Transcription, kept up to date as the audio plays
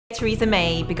Theresa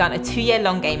May begun a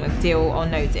 2-year-long game of deal or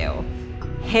no deal.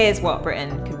 Here's what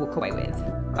Britain could walk away with.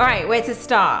 All right, where to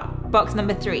start? Box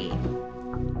number 3,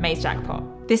 May's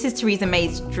jackpot. This is Theresa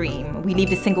May's dream. We leave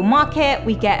the single market,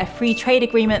 we get a free trade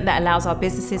agreement that allows our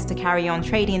businesses to carry on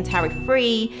trading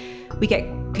tariff-free, we get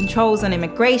controls on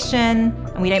immigration,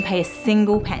 and we don't pay a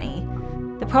single penny.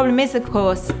 The problem is, of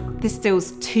course, this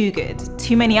deal's too good.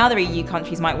 Too many other EU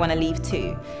countries might want to leave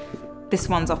too. This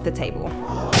one's off the table.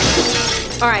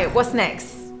 All right, what's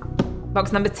next?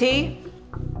 Box number 2,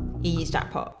 EU's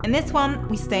jackpot. In this one,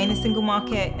 we stay in the single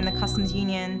market, in the customs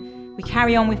union, we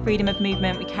carry on with freedom of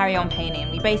movement, we carry on paying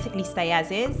in, we basically stay as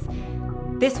is.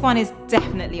 This one is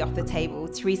definitely off the table.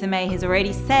 Theresa May has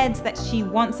already said that she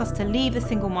wants us to leave the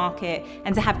single market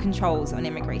and to have controls on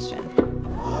immigration.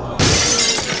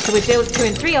 So with deals 2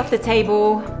 and 3 off the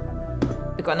table,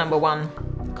 we've got number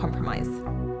 1, compromise.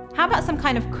 How about some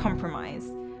kind of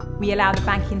compromise? We allow the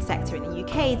banking sector in the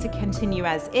UK to continue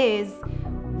as is.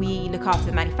 We look after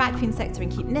the manufacturing sector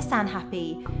and keep Nissan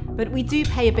happy, but we do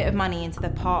pay a bit of money into the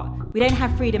pot. We don't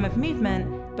have freedom of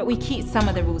movement, but we keep some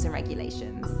of the rules and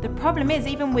regulations. The problem is,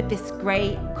 even with this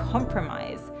great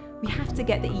compromise, we have to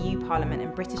get the EU Parliament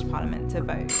and British Parliament to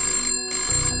vote.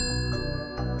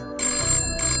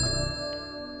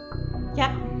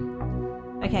 Yeah.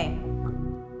 Okay.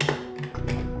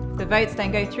 If the votes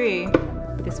don't go through,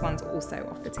 this one's also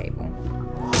off the table.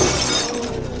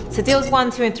 So deals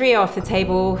 1, 2, and 3 are off the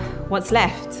table. What's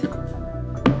left?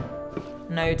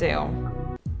 No deal.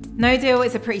 No deal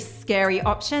is a pretty scary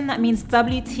option. That means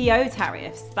WTO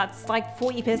tariffs. That's like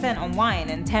 40% on wine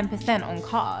and 10% on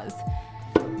cars.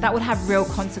 That would have real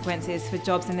consequences for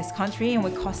jobs in this country and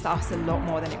would cost us a lot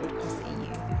more than it would cost the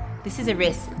EU. This is a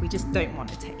risk we just don't want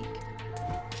to take.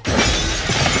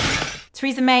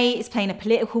 Theresa May is playing a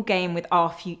political game with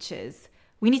our futures.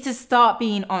 We need to start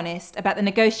being honest about the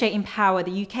negotiating power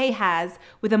the UK has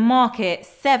with a market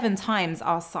 7 times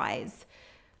our size.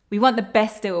 We want the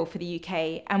best deal for the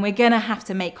UK, and we're gonna have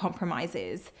to make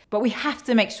compromises, but we have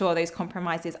to make sure those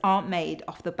compromises aren't made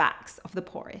off the backs of the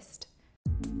poorest.